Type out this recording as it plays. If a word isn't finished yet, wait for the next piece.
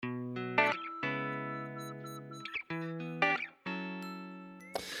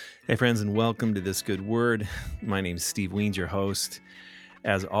Hey, friends, and welcome to This Good Word. My name is Steve Weens, your host,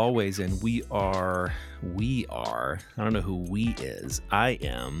 as always, and we are, I don't know who we is, I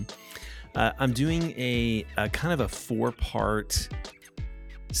am. I'm doing a kind of a 4-part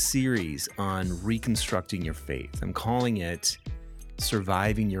series on reconstructing your faith. I'm calling it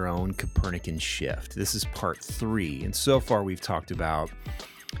Surviving Your Own Copernican Shift. This is part 3, and so far we've talked about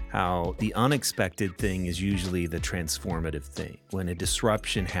how the unexpected thing is usually the transformative thing. When a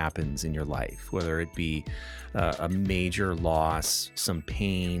disruption happens in your life, whether it be a major loss, some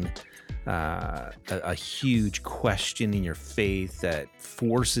pain, a huge question in your faith that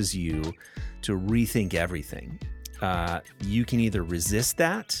forces you to rethink everything, you can either resist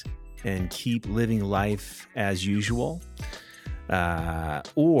that and keep living life as usual,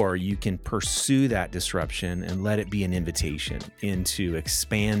 or you can pursue that disruption and let it be an invitation into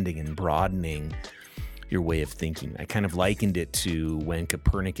expanding and broadening your way of thinking. I kind of likened it to when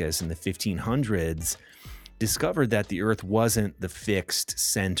Copernicus in the 1500s discovered that the Earth wasn't the fixed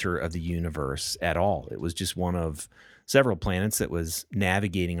center of the universe at all. It was just one of several planets that was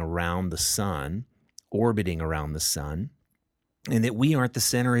navigating around the sun, orbiting around the sun, and that we aren't the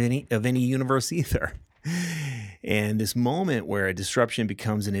center of any universe either. And this moment where a disruption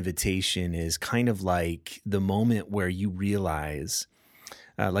becomes an invitation is kind of like the moment where you realize,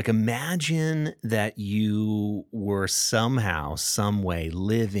 imagine that you were somehow, some way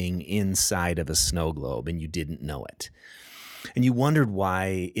living inside of a snow globe and you didn't know it. And you wondered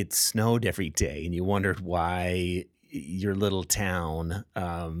why it snowed every day, and you wondered why your little town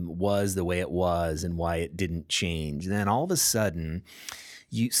was the way it was and why it didn't change. And then all of a sudden,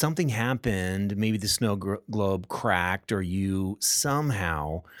 something happened, maybe the snow globe cracked, or you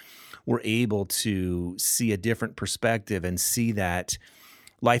somehow were able to see a different perspective and see that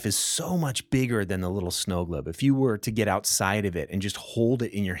life is so much bigger than the little snow globe. If you were to get outside of it and just hold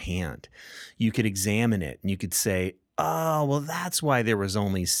it in your hand, you could examine it and you could say, oh, well, that's why there was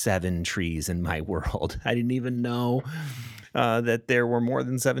only 7 trees in my world. I didn't even know that there were more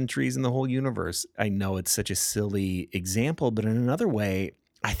than 7 trees in the whole universe. I know it's such a silly example, but in another way,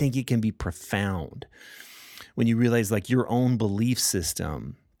 I think it can be profound when you realize like your own belief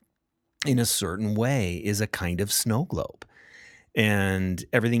system in a certain way is a kind of snow globe, and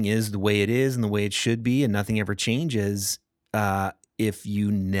everything is the way it is and the way it should be, and nothing ever changes if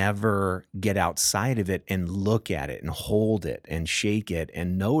you never get outside of it and look at it and hold it and shake it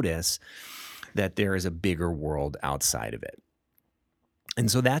and notice that there is a bigger world outside of it. And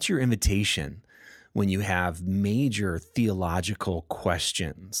so that's your invitation when you have major theological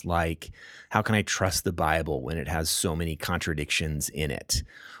questions like, how can I trust the Bible when it has so many contradictions in it?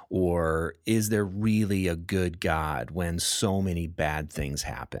 Or is there really a good God when so many bad things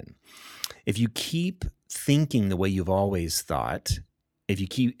happen? If you keep thinking the way you've always thought, if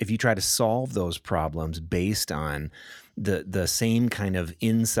you try to solve those problems based on the same kind of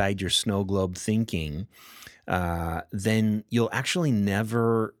inside your snow globe thinking, then you'll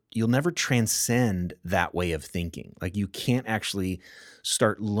never transcend that way of thinking. Like, you can't actually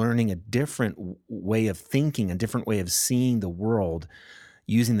start learning a different way of thinking, a different way of seeing the world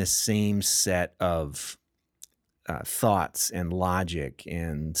using the same set of thoughts and logic,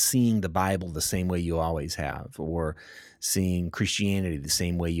 and seeing the Bible the same way you always have, or seeing Christianity the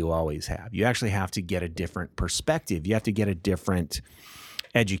same way you always have. You actually have to get a different perspective. You have to get a different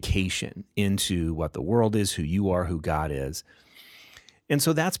education into what the world is, who you are, who God is. And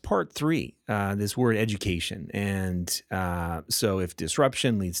so that's part 3, this word education. And so if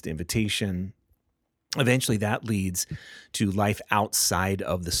disruption leads to invitation, eventually that leads to life outside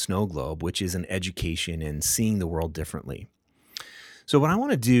of the snow globe, which is an education in seeing the world differently. So what I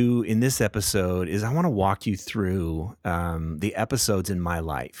want to do in this episode is I want to walk you through the episodes in my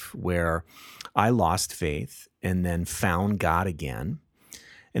life where I lost faith and then found God again,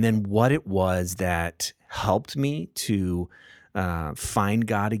 and then what it was that helped me to find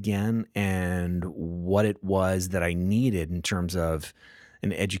God again, and what it was that I needed in terms of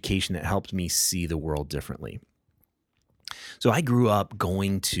an education that helped me see the world differently. So I grew up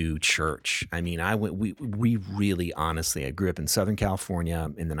going to church. I mean, we really, honestly, I grew up in Southern California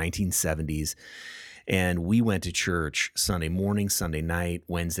in the 1970s, and we went to church Sunday morning, Sunday night,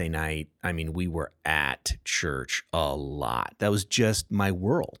 Wednesday night. I mean, we were at church a lot. That was just my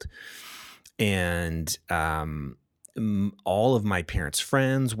world. And all of my parents'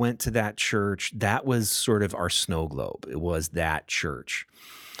 friends went to that church. That was sort of our snow globe. It was that church.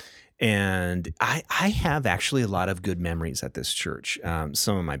 And I have actually a lot of good memories at this church.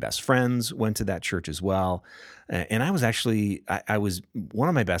 Some of my best friends went to that church as well. And I was one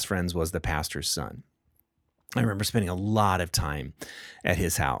of my best friends was the pastor's son. I remember spending a lot of time at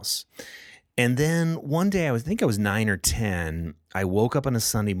his house. And then one day, think I was 9 or 10, I woke up on a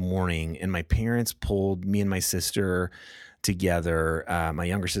Sunday morning and my parents pulled me and my sister together. My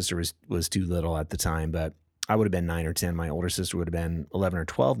younger sister was too little at the time, but I would have been 9 or 10. My older sister would have been 11 or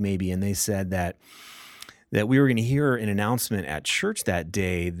 12 maybe. And they said that we were going to hear an announcement at church that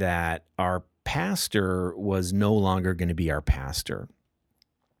day that our pastor was no longer going to be our pastor.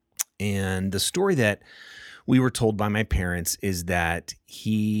 And the story that we were told by my parents is that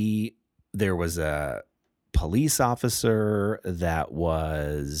there was a police officer that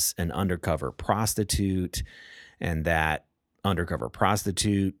was an undercover prostitute, and that undercover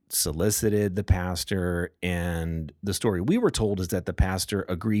prostitute solicited the pastor. And the story we were told is that the pastor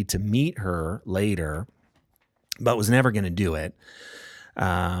agreed to meet her later, but was never going to do it.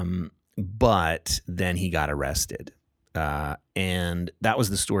 But then he got arrested. And that was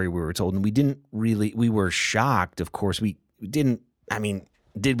the story we were told. And we were shocked. Of course, did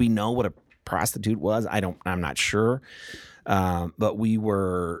we know what a prostitute was? I'm not sure. But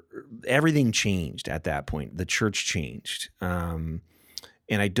everything changed at that point. The church changed. And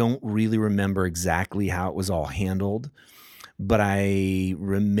I don't really remember exactly how it was all handled, but I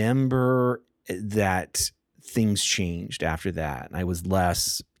remember that things changed after that. I was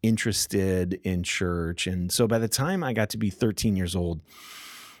less interested in church. And so by the time I got to be 13 years old,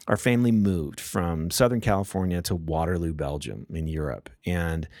 our family moved from Southern California to Waterloo, Belgium in Europe.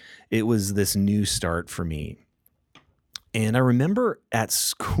 And it was this new start for me. And I remember at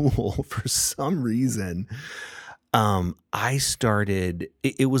school, for some reason, I started,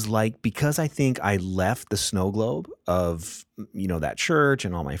 it was like, because I think I left the snow globe of, that church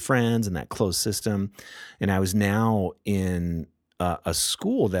and all my friends and that closed system. And I was now in a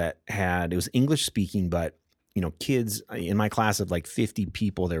school that it was English speaking, but, kids in my class of like 50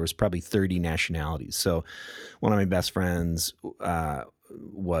 people, there was probably 30 nationalities. So one of my best friends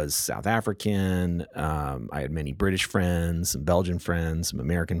was South African. I had many British friends, some Belgian friends, some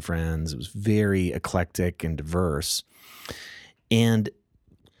American friends. It was very eclectic and diverse. And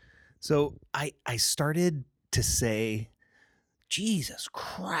so I started to say, Jesus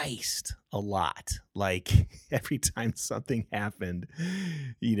Christ, a lot. Like every time something happened,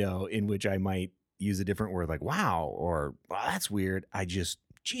 in which I might use a different word like wow, or wow, that's weird.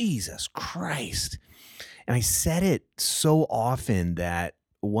 Jesus Christ. And I said it so often that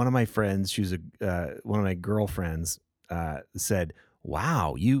one of my friends, she was one of my girlfriends, said,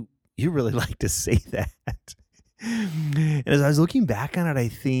 wow, you really like to say that. And as I was looking back on it, I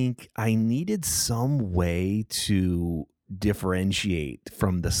think I needed some way to differentiate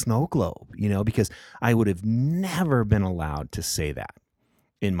from the snow globe, because I would have never been allowed to say that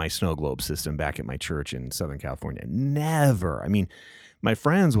in my snow globe system back at my church in Southern California. Never. I mean, my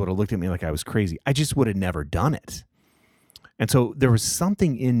friends would have looked at me like I was crazy. I just would have never done it. And so there was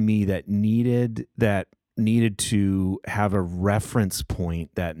something in me that needed to have a reference point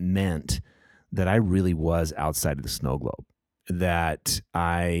that meant that I really was outside of the snow globe, that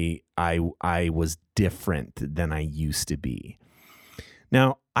I was different than I used to be.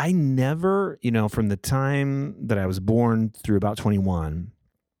 Now, I never, from the time that I was born through about 21,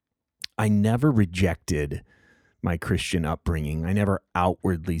 I never rejected my Christian upbringing. I never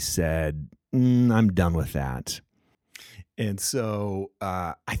outwardly said, I'm done with that. And so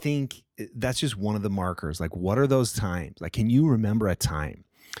I think that's just one of the markers. Like, what are those times? Like, can you remember a time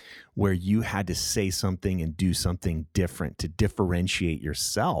where you had to say something and do something different to differentiate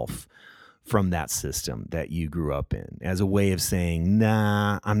yourself from that system that you grew up in, as a way of saying,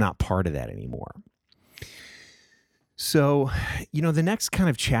 nah, I'm not part of that anymore? So, the next kind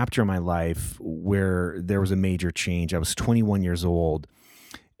of chapter of my life where there was a major change, I was 21 years old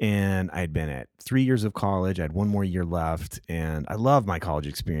and I had been at 3 years of college. I had one more year left and I loved my college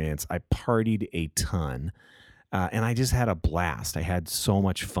experience. I partied a ton and I just had a blast. I had so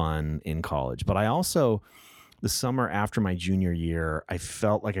much fun in college, but I also, the summer after my junior year, I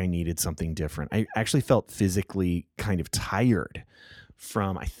felt like I needed something different. I actually felt physically kind of tired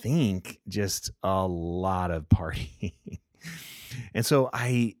from, I think, just a lot of partying. And so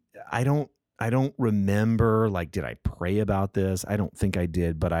I don't remember, like, did I pray about this? I don't think I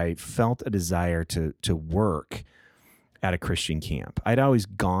did, but I felt a desire to work at a Christian camp. I'd always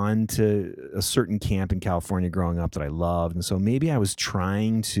gone to a certain camp in California growing up that I loved. And so maybe I was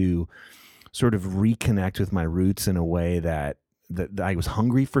trying to sort of reconnect with my roots in a way that I was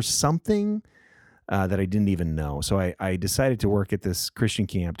hungry for something that I didn't even know. So I decided to work at this Christian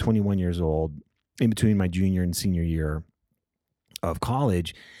camp, 21 years old, in between my junior and senior year of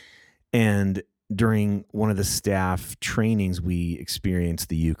college. And during one of the staff trainings, we experienced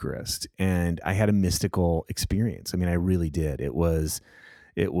the Eucharist, and I had a mystical experience. I mean, I really did. It was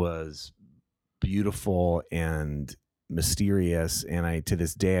beautiful and mysterious, and to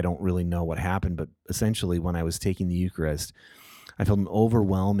this day I don't really know what happened, but essentially when I was taking the Eucharist, I felt an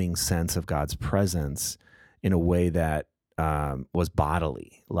overwhelming sense of God's presence in a way that was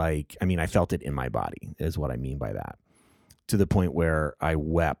bodily. Like, I mean, I felt it in my body, is what I mean by that, to the point where I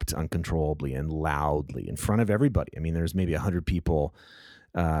wept uncontrollably and loudly in front of everybody. I mean, there's maybe 100 people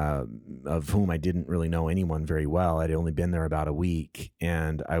of whom I didn't really know anyone very well. I'd only been there about a week,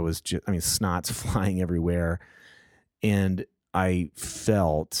 and I was just, I mean, snot's flying everywhere. And I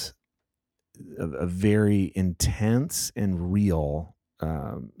felt a very intense and real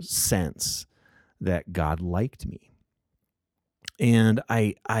sense that God liked me. And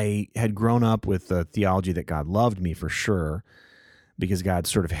I had grown up with the theology that God loved me for sure, because God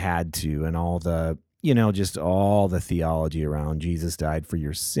sort of had to, and all the, just all the theology around Jesus died for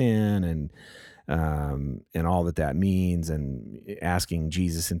your sin, and all that means, and asking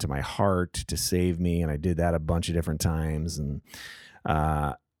Jesus into my heart to save me. And I did that a bunch of different times.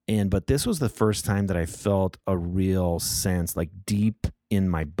 But this was the first time that I felt a real sense, like deep in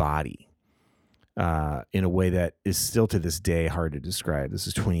my body, in a way that is still to this day hard to describe. This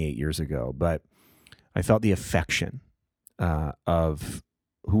is 28 years ago, but I felt the affection of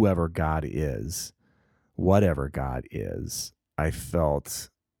whoever God is, whatever God is. I felt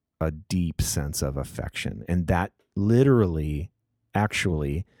a deep sense of affection, and that literally did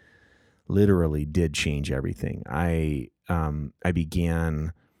change everything. I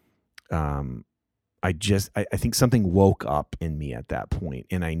began. I think something woke up in me at that point,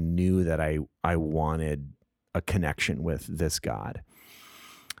 and I knew that I wanted a connection with this God.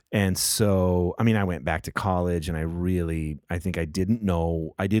 And so, I mean, I went back to college, and I think I didn't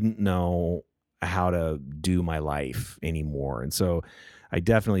know how to do my life anymore. And so I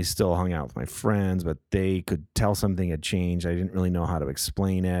definitely still hung out with my friends, but they could tell something had changed. I didn't really know how to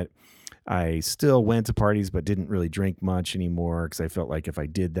explain it. I still went to parties, but didn't really drink much anymore, because I felt like if I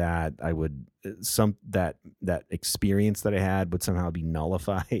did that, I would that experience that I had would somehow be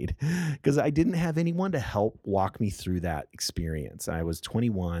nullified, because I didn't have anyone to help walk me through that experience. I was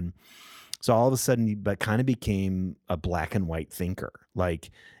 21. So all of a sudden, but kind of became a black and white thinker.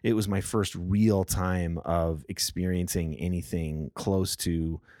 Like, it was my first real time of experiencing anything close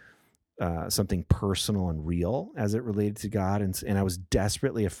to something personal and real as it related to God. And I was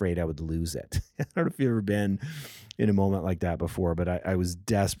desperately afraid I would lose it. I don't know if you've ever been in a moment like that before, but I was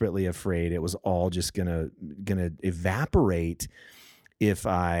desperately afraid it was all just gonna evaporate if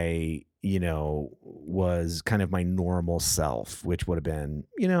I, was kind of my normal self, which would have been,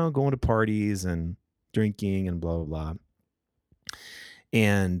 going to parties and drinking and blah, blah, blah.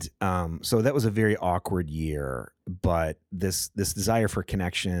 And so that was a very awkward year, but this desire for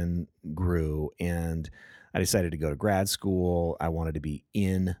connection grew, and I decided to go to grad school. I wanted to be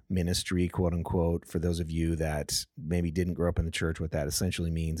in ministry, quote unquote. For those of you that maybe didn't grow up in the church, what that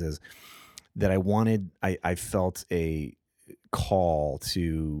essentially means is that I felt a call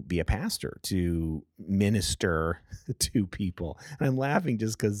to be a pastor, to minister to people. And I'm laughing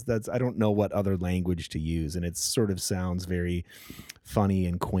just because I don't know what other language to use. And it sort of sounds very funny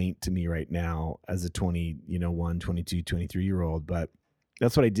and quaint to me right now as a 21, 22, 23-year-old. But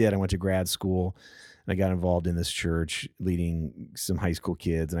that's what I did. I went to grad school, and I got involved in this church leading some high school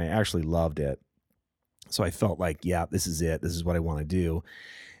kids, and I actually loved it. So I felt like, yeah, this is it. This is what I want to do.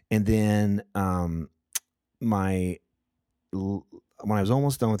 And then when I was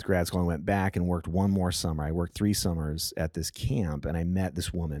almost done with grad school, I went back and worked one more summer. I worked 3 summers at this camp, and I met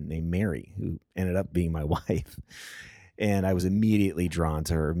this woman named Mary, who ended up being my wife. And I was immediately drawn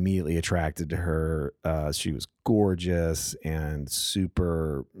to her, immediately attracted to her. She was gorgeous and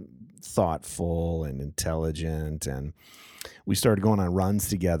super thoughtful and intelligent. And we started going on runs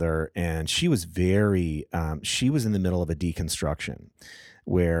together, and she was she was in the middle of a deconstruction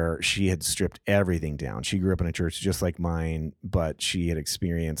where she had stripped everything down. She grew up in a church just like mine, but she had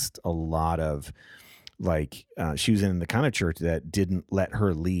experienced a lot of she was in the kind of church that didn't let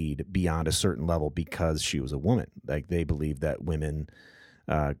her lead beyond a certain level because she was a woman. Like, they believed that women,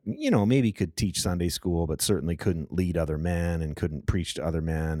 maybe could teach Sunday school, but certainly couldn't lead other men and couldn't preach to other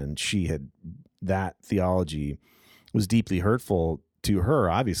men. And that theology was deeply hurtful to her,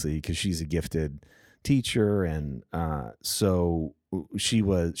 obviously, because she's a gifted teacher. And so she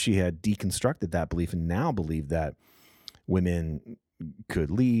had deconstructed that belief and now believed that women could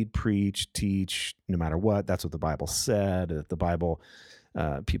lead, preach, teach, no matter what. That's what the Bible said. That the Bible,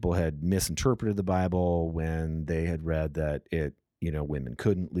 people had misinterpreted the Bible when they had read that women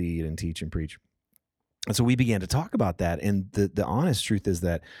couldn't lead and teach and preach. And so we began to talk about that. And the honest truth is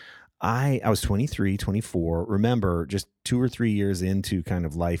that I was 23, 24. Remember, just 2 or 3 years into kind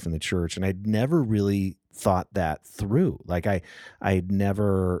of life in the church, and I'd never really thought that through. Like I'd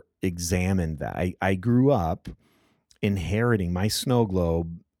never examined that. I grew up inheriting my snow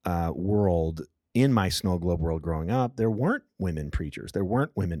globe world. In my snow globe world growing up, there weren't women preachers, there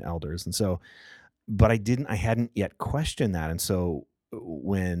weren't women elders, and so, but I hadn't yet questioned that, and so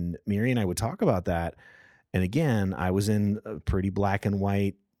when Mary and I would talk about that, and again, I was in a pretty black and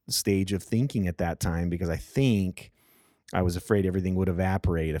white stage of thinking at that time because I think I was afraid everything would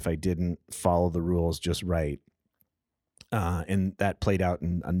evaporate if I didn't follow the rules just right. And that played out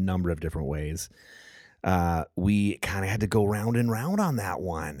in a number of different ways. We kind of had to go round and round on that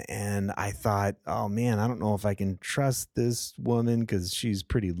one. And I thought, oh man, I don't know if I can trust this woman because she's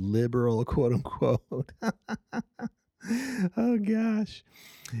pretty liberal, quote unquote. Oh gosh.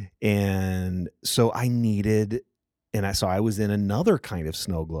 And so I was in another kind of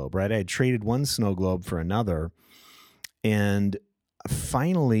snow globe, right? I had traded one snow globe for another. And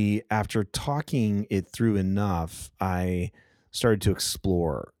finally, after talking it through enough, I started to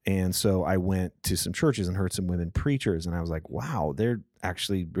explore. And so I went to some churches and heard some women preachers. And I was like, wow, they're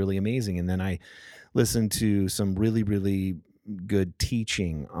actually really amazing. And then I listened to some really, really good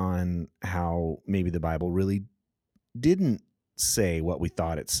teaching on how maybe the Bible really didn't say what we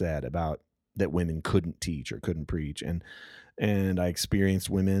thought it said about that women couldn't teach or couldn't preach. And I experienced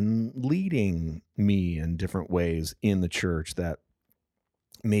women leading me in different ways in the church that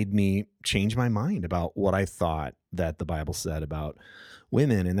made me change my mind about what I thought that the Bible said about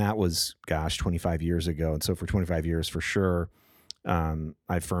women. And that was, 25 years ago. And so for 25 years, for sure,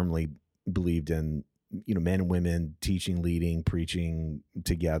 I firmly believed in, men and women teaching, leading, preaching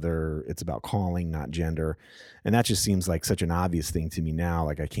together. It's about calling, not gender. And that just seems like such an obvious thing to me now.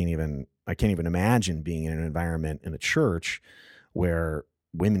 Like I can't even imagine being in an environment in a church where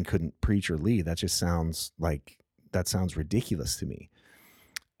women couldn't preach or lead. That sounds ridiculous to me.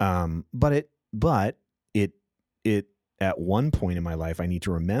 But it at one point in my life, I need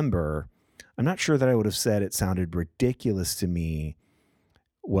to remember, I'm not sure that I would have said it sounded ridiculous to me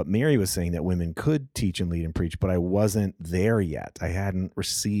what Mary was saying, that women could teach and lead and preach, but I wasn't there yet. I hadn't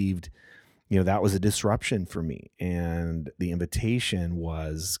received, that was a disruption for me. And the invitation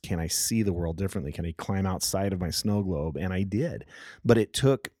was, can I see the world differently? Can I climb outside of my snow globe? And I did. But it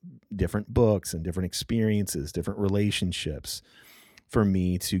took different books and different experiences, different relationships for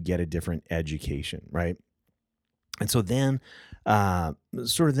me to get a different education, right? And so then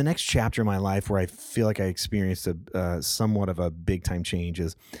sort of the next chapter in my life where I feel like I experienced a somewhat of a big time change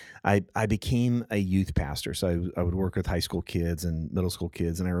is I became a youth pastor. So I would work with high school kids and middle school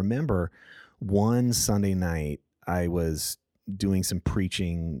kids. And I remember one Sunday night I was doing some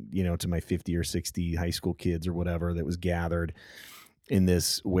preaching, to my 50 or 60 high school kids or whatever that was gathered in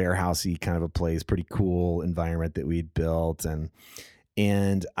this warehousey kind of a place, pretty cool environment that we'd built.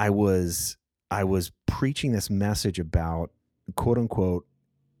 And I was preaching this message about, quote unquote,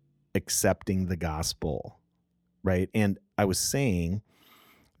 accepting the gospel, right? And I was saying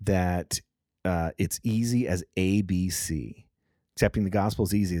that it's easy as ABC. Accepting the gospel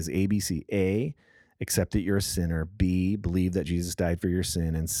is easy as ABC. A, accept that you're a sinner. B, believe that Jesus died for your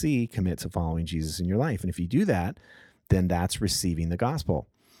sin. And C, commit to following Jesus in your life. And if you do that, then that's receiving the gospel.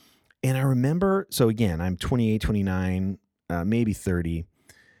 And I remember, so again, I'm 28, 29, maybe 30.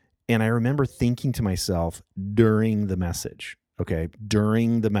 And I remember thinking to myself during the message,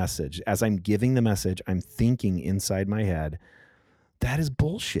 as I'm giving the message, I'm thinking inside my head, that is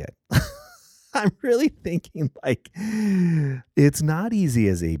bullshit. I'm really thinking like, it's not easy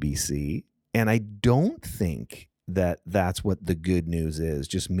as ABC. And I don't think that that's what the good news is,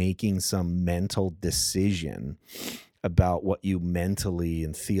 just making some mental decision about what you mentally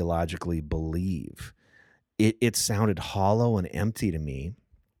and theologically believe. It sounded hollow and empty to me.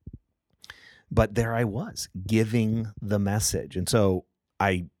 But there I was giving the message. And so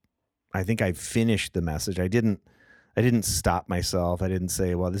I think I finished the message. I didn't stop myself. I didn't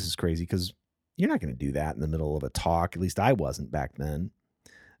say, well, this is crazy, because you're not going to do that in the middle of a talk. At least I wasn't back then.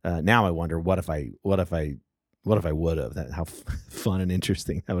 Now I wonder, what if I would have? How fun and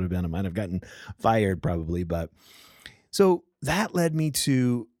interesting that would have been. I might have gotten fired probably. But so that led me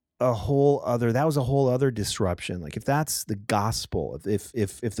to that was a whole other disruption. Like if that's the gospel, if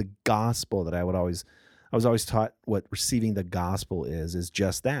the gospel that I was always taught what receiving the gospel is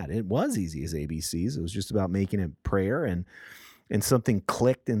just that. It was easy as ABCs. It was just about making a prayer and something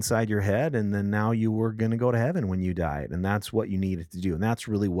clicked inside your head. And then now you were going to go to heaven when you died. And that's what you needed to do. And that's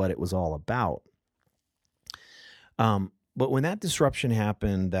really what it was all about. But when that disruption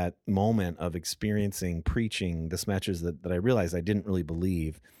happened, that moment of experiencing preaching this message that I realized I didn't really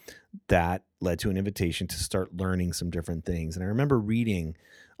believe, that led to an invitation to start learning some different things. And I remember reading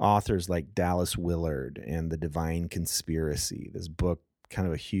authors like Dallas Willard and The Divine Conspiracy, this book, kind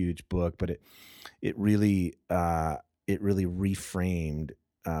of a huge book, but it really it really reframed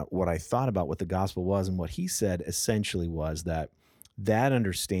what I thought about what the gospel was. And what he said essentially was that that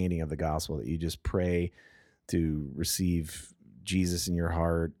understanding of the gospel, that you just pray to receive Jesus in your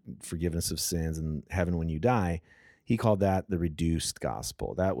heart, forgiveness of sins, and heaven when you die, he called that the reduced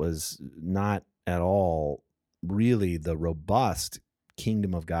gospel. That was not at all really the robust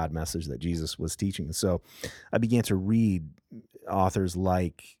kingdom of God message that Jesus was teaching. So I began to read authors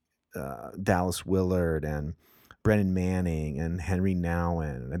like Dallas Willard and Brennan Manning and Henry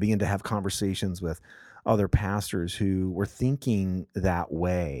Nouwen. And I began to have conversations with other pastors who were thinking that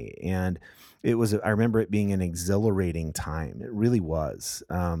way. And I remember it being an exhilarating time. It really was,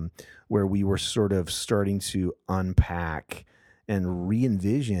 where we were sort of starting to unpack and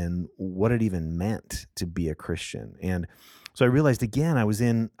re-envision what it even meant to be a Christian. And so I realized again,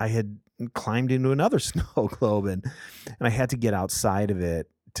 I had climbed into another snow globe, and I had to get outside of it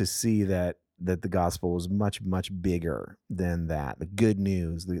to see that the gospel was much, much bigger than that. The good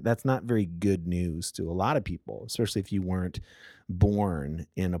news, that's not very good news to a lot of people, especially if you weren't born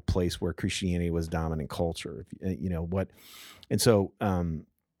in a place where Christianity was dominant culture. And so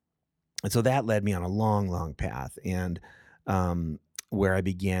that led me on a long, long path, and where I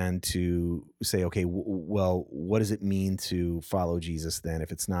began to say, okay, well, what does it mean to follow Jesus then?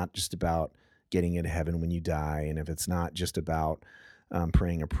 If it's not just about getting into heaven when you die, and if it's not just about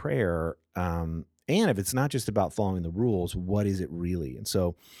praying a prayer, and if it's not just about following the rules, what is it really? And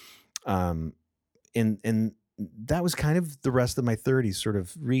so, and that was kind of the rest of my 30s, sort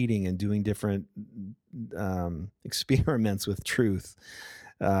of reading and doing different experiments with truth.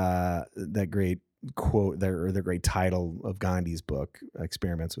 That great quote there, or the great title of Gandhi's book,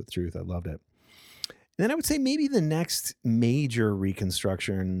 Experiments with Truth. I loved it. And then I would say maybe the next major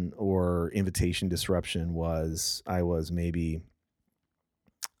reconstruction or invitation disruption was I was maybe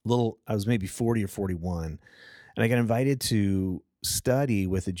 40 or 41, and I got invited to study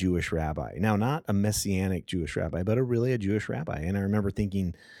with a Jewish rabbi. Now, not a messianic Jewish rabbi, but a Jewish rabbi. And I remember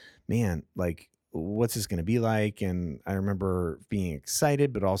thinking, man, like, what's this going to be like? And I remember being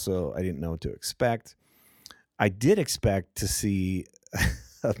excited, but also I didn't know what to expect. I did expect to see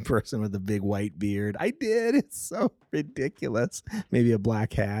a person with a big white beard. I did. It's so ridiculous. Maybe a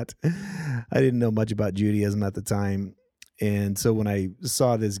black hat. I didn't know much about Judaism at the time. And so when I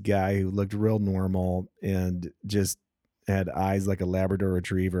saw this guy who looked real normal and just had eyes like a Labrador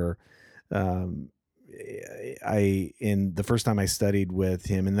retriever, the first time I studied with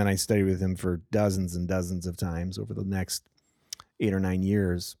him, and then I studied with him for dozens and dozens of times over the next 8 or 9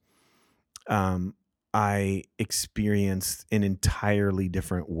 years, I experienced an entirely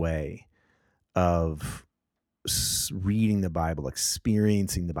different way of reading the Bible,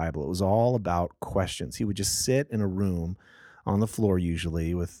 experiencing the Bible. It was all about questions. He would just sit in a room on the floor,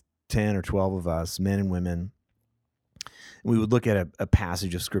 usually with 10 or 12 of us, men and women. We would look at a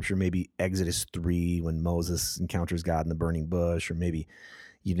passage of scripture, maybe Exodus 3, when Moses encounters God in the burning bush, or maybe,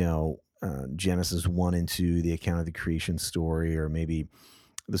 Genesis 1 and 2, the account of the creation story, or maybe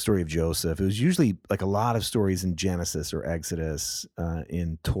the story of Joseph. It was usually like a lot of stories in Genesis or Exodus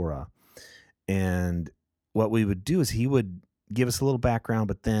in Torah. And what we would do is he would give us a little background,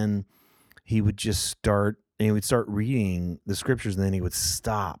 but then he would just start reading the scriptures, and then he would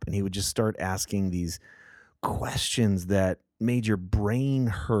stop, and he would just start asking these questions that made your brain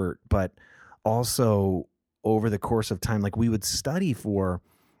hurt, but also over the course of time, like we would study for,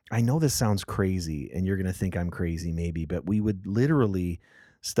 I know this sounds crazy and you're going to think I'm crazy maybe, but we would literally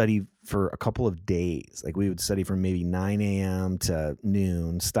study for a couple of days. Like we would study from maybe 9 a.m. to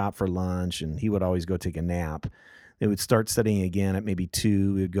noon, stop for lunch, and he would always go take a nap. They would start studying again at maybe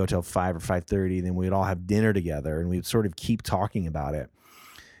 2. We would go till 5 or 5:30. Then we'd all have dinner together, and we would sort of keep talking about it.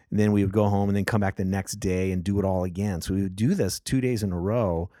 And then we would go home and then come back the next day and do it all again. So we would do this 2 days in a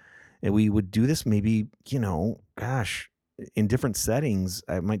row, and we would do this maybe, in different settings.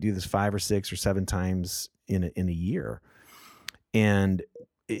 I might do this 5 or 6 or 7 times in a year. And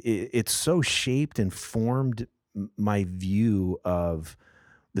it's so shaped and formed my view of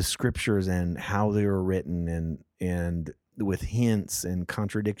the scriptures and how they were written, and with hints and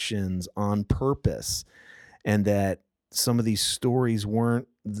contradictions on purpose, and that some of these stories weren't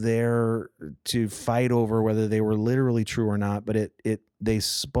there to fight over whether they were literally true or not, but they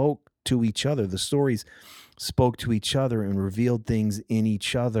spoke to each other. The stories spoke to each other and revealed things in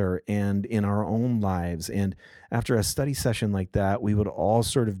each other and in our own lives. And after a study session like that, we would all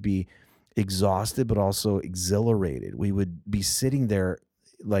sort of be exhausted, but also exhilarated. We would be sitting there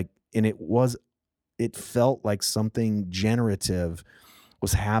like, and it felt like something generative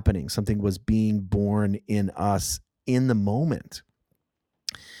was happening, something was being born in us in the moment.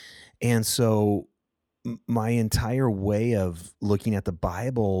 And so my entire way of looking at the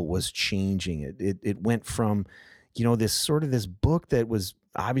Bible was changing. It went from, this sort of this book that was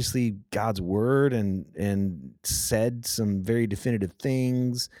obviously God's word and said some very definitive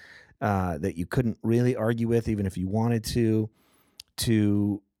things that you couldn't really argue with, even if you wanted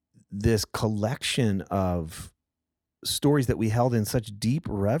to this collection of stories that we held in such deep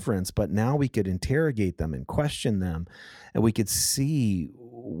reverence, but now we could interrogate them and question them, and we could see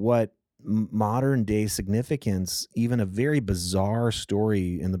what modern day significance even a very bizarre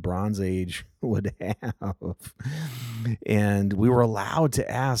story in the Bronze Age would have. And we were allowed to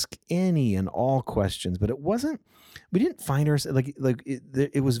ask any and all questions, but we didn't find ourselves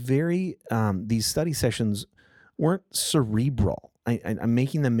it was very, these study sessions weren't cerebral. I'm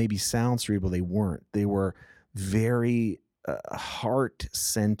making them maybe sound cerebral. They weren't. They were very heart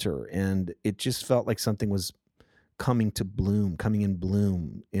center, and it just felt like something was coming in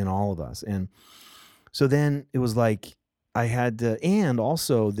bloom in all of us. And so then it was like I had to, and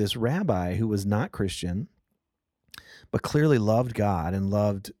also this rabbi who was not Christian, but clearly loved God and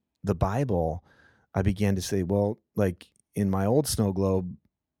loved the Bible. I began to say, well, like in my old snow globe,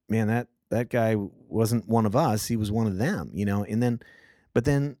 man, that guy wasn't one of us. He was one of them, but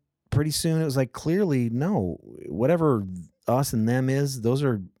then pretty soon it was like, clearly, no, whatever us and them is, those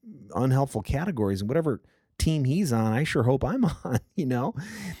are unhelpful categories. And whatever team he's on, I sure hope I'm on,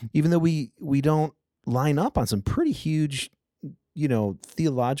 even though we don't line up on some pretty huge,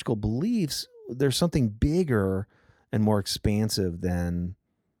 theological beliefs. There's something bigger and more expansive than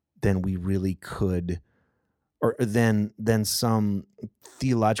we really could, or than some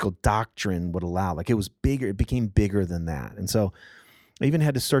theological doctrine would allow. Like, it was bigger, it became bigger than that. And so I even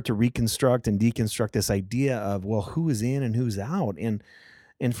had to start to reconstruct and deconstruct this idea of, well, who is in and who's out. And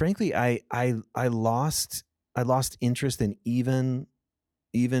frankly, I lost interest in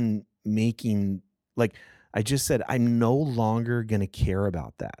even making, like, I just said, I'm no longer going to care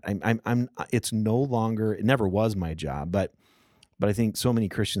about that. It's no longer, it never was my job, but I think so many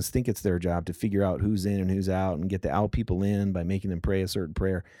Christians think it's their job to figure out who's in and who's out and get the out people in by making them pray a certain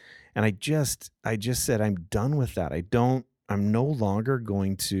prayer. And I just said, I'm done with that. I'm no longer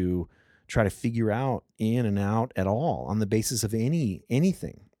going to try to figure out in and out at all on the basis of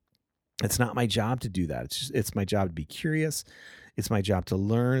anything. It's not my job to do that. It's my job to be curious. It's my job to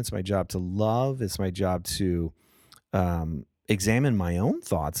learn. It's my job to love. It's my job to examine my own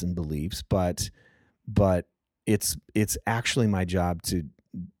thoughts and beliefs. But it's actually my job to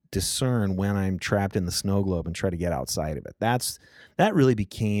discern when I'm trapped in the snow globe and try to get outside of it. That really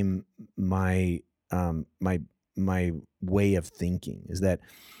became my my way of thinking, is that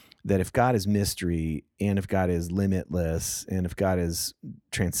if God is mystery, and if God is limitless, and if God is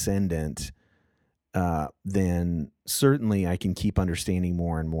transcendent, then certainly I can keep understanding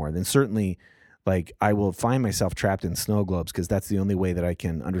more and more. Then certainly, like, I will find myself trapped in snow globes, because that's the only way that I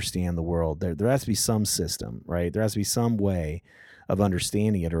can understand the world. There has to be some system, right? There has to be some way of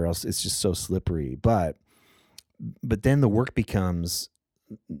understanding it, or else it's just so slippery. But then the work becomes,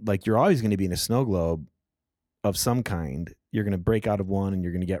 like, you're always going to be in a snow globe of some kind. You're going to break out of one and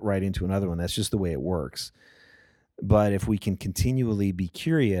you're going to get right into another one. That's just the way it works. But if we can continually be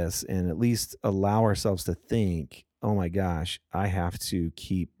curious and at least allow ourselves to think, oh my gosh, I have to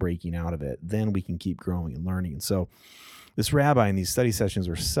keep breaking out of it, then we can keep growing and learning. And so this rabbi and these study sessions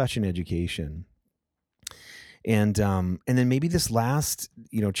were such an education. And then maybe this last,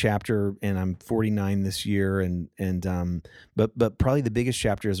 chapter, and I'm 49 this year, but probably the biggest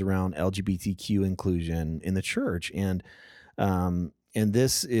chapter is around LGBTQ inclusion in the church. And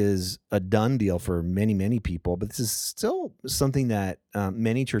this is a done deal for many, many people, but this is still something that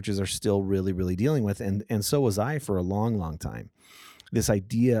many churches are still really, really dealing with. And so was I for a long, long time. This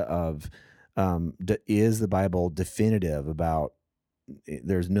idea of, is the Bible definitive about,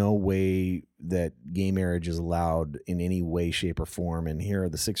 there's no way that gay marriage is allowed in any way, shape, or form, and here are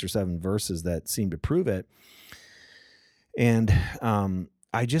the 6 or 7 verses that seem to prove it. And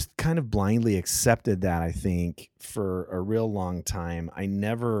I just kind of blindly accepted that, I think, for a real long time. I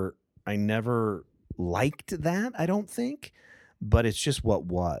never liked that, I don't think, but it's just what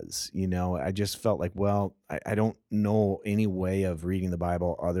was. I just felt like, well, I don't know any way of reading the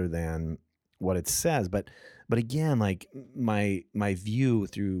Bible other than what it says. But But again, like my view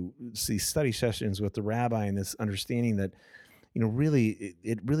through these study sessions with the rabbi and this understanding that, really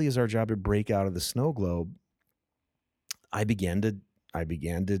it really is our job to break out of the snow globe. I began to I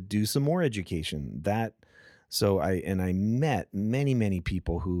began to do some more education. I met many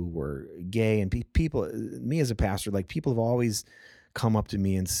people who were gay, and people, me as a pastor, like people have always come up to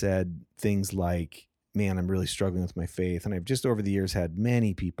me and said things like, "Man, I'm really struggling with my faith." And I've just over the years had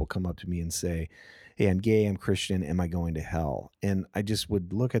many people come up to me and say, "Hey, I'm gay, I'm Christian, am I going to hell?" And I just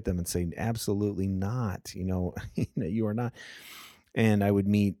would look at them and say, "Absolutely not. You are not." And I would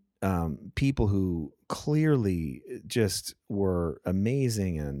meet people who clearly just were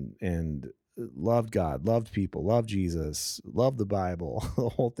amazing and loved God, loved people, loved Jesus, loved the Bible, the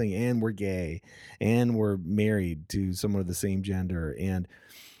whole thing, and were gay, and were married to someone of the same gender, and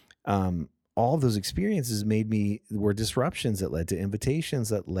all of those experiences were disruptions that led to invitations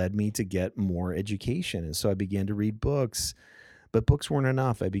that led me to get more education, and so I began to read books. But books weren't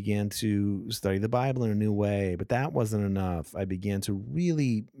enough. I began to study the Bible in a new way, but that wasn't enough. I began to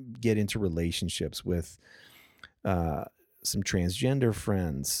really get into relationships with uh, some transgender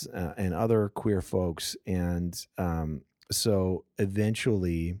friends and other queer folks. And so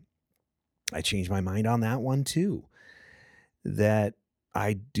eventually I changed my mind on that one too, that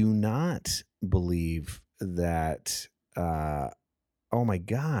I do not believe that, oh my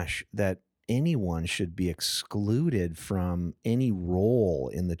gosh, that anyone should be excluded from any role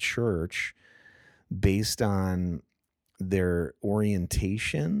in the church based on their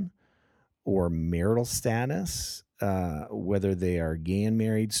orientation or marital status, whether they are gay and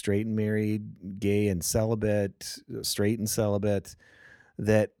married, straight and married, gay and celibate, straight and celibate,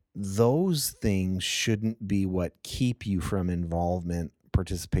 that those things shouldn't be what keep you from involvement,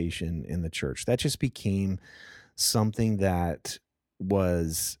 participation in the church. That just became something that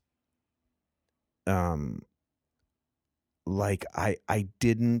was um like I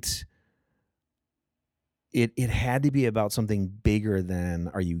didn't it had to be about something bigger than,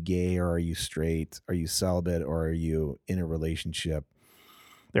 are you gay or are you straight? Are you celibate or are you in a relationship?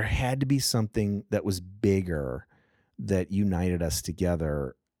 There had to be something that was bigger that united us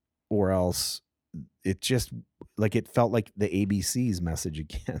together, or else it just, like, it felt like the ABC's message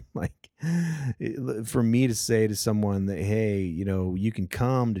again. Like, for me to say to someone that, hey, you can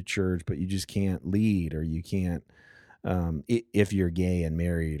come to church, but you just can't lead, or you can't, if you're gay and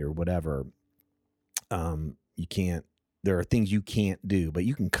married or whatever, you can't, there are things you can't do, but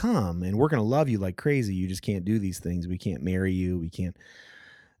you can come and we're going to love you like crazy. You just can't do these things. We can't marry you. We can't,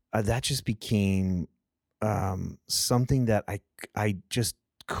 that just became, something that I just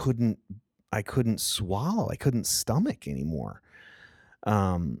couldn't, I couldn't swallow. I couldn't stomach anymore.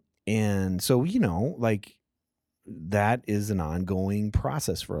 And so, like, that is an ongoing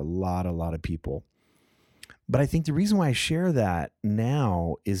process for a lot of people. But I think the reason why I share that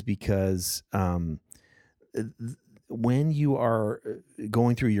now is because, when you are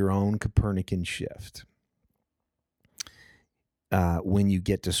going through your own Copernican shift, when you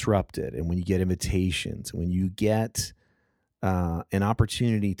get disrupted and when you get invitations, when you get an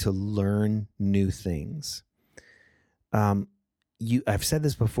opportunity to learn new things, I've said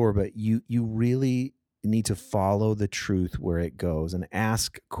this before, but you really need to follow the truth where it goes and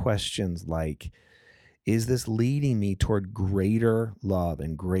ask questions like, is this leading me toward greater love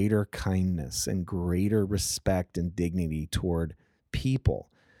and greater kindness and greater respect and dignity toward people?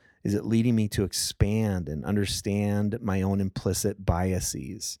 Is it leading me to expand and understand my own implicit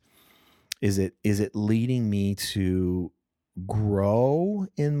biases? Is it leading me to grow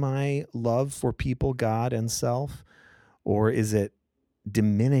in my love for people, God, and self? Or is it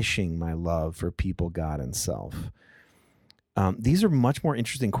diminishing my love for people, God, and self? These are much more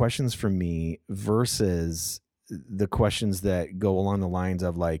interesting questions for me versus the questions that go along the lines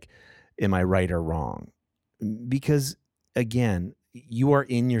of, like, am I right or wrong? Because again, you are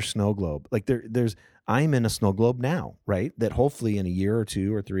in your snow globe. Like, I'm in a snow globe now, right? That hopefully in a year or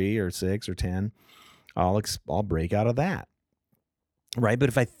 2 or 3 or 6 or 10, I'll break out of that. Right.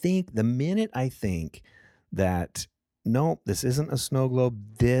 But the minute I think that, no, this isn't a snow globe,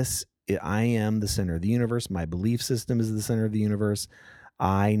 I am the center of the universe. My belief system is the center of the universe.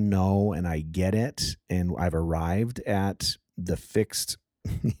 I know and I get it. And I've arrived at the fixed,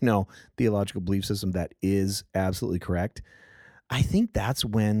 theological belief system that is absolutely correct. I think that's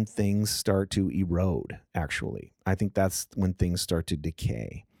when things start to erode, actually. I think that's when things start to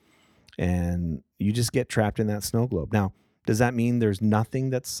decay. And you just get trapped in that snow globe. Now, does that mean there's nothing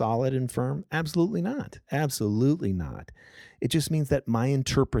that's solid and firm? Absolutely not. Absolutely not. It just means that my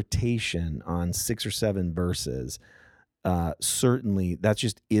interpretation on 6 or 7 verses, certainly that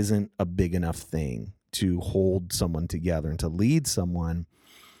just isn't a big enough thing to hold someone together and to lead someone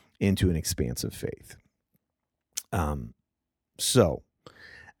into an expansive faith. So,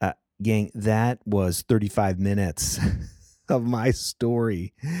 gang, that was 35 minutes of my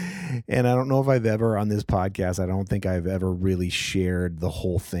story. And I don't know if I've ever on this podcast, I don't think I've ever really shared the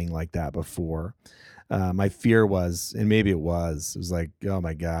whole thing like that before. My fear was, and maybe it was like, oh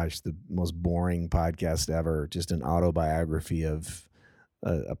my gosh, the most boring podcast ever, just an autobiography of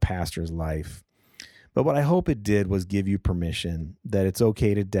a pastor's life. But what I hope it did was give you permission that it's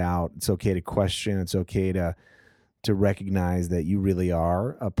okay to doubt, it's okay to question, it's okay to recognize that you really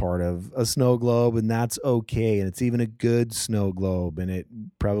are a part of a snow globe, and that's okay. And it's even a good snow globe, and it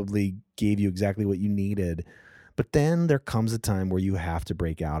probably gave you exactly what you needed. But then there comes a time where you have to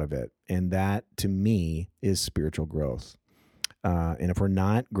break out of it. And that, to me, is spiritual growth. And if we're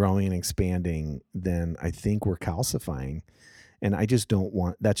not growing and expanding, then I think we're calcifying. And I just don't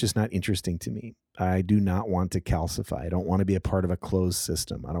want, that's just not interesting to me. I do not want to calcify. I don't want to be a part of a closed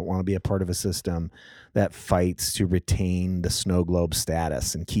system. I don't want to be a part of a system that fights to retain the snow globe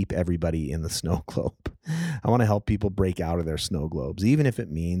status and keep everybody in the snow globe. I want to help people break out of their snow globes, even if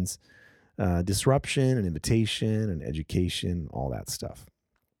it means disruption and invitation and education, all that stuff.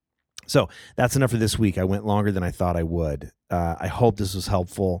 So that's enough for this week. I went longer than I thought I would. I hope this was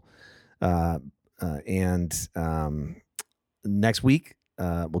helpful. And next week,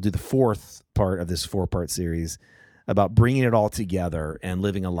 we'll do the fourth part of this 4-part series about bringing it all together and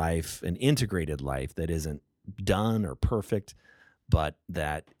living a life, an integrated life that isn't done or perfect, but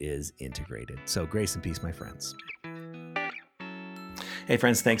that is integrated. So grace and peace, my friends. Hey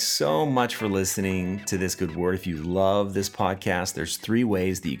friends, thanks so much for listening to This Good Word. If you love this podcast, there's 3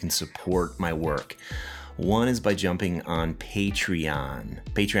 ways that you can support my work. One is by jumping on Patreon,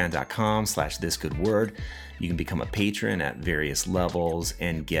 patreon.com/thisgoodword. You can become a patron at various levels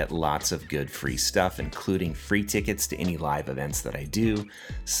and get lots of good free stuff, including free tickets to any live events that I do,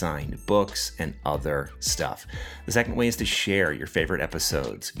 signed books, and other stuff. The second way is to share your favorite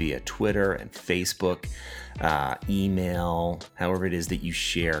episodes via Twitter and Facebook, email, however it is that you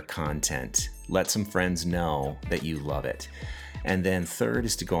share content. Let some friends know that you love it. And then third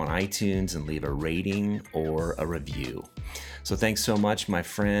is to go on iTunes and leave a rating or a review. So thanks so much, my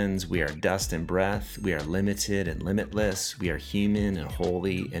friends. We are dust and breath. We are limited and limitless. We are human and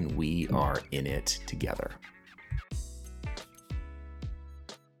holy, and we are in it together.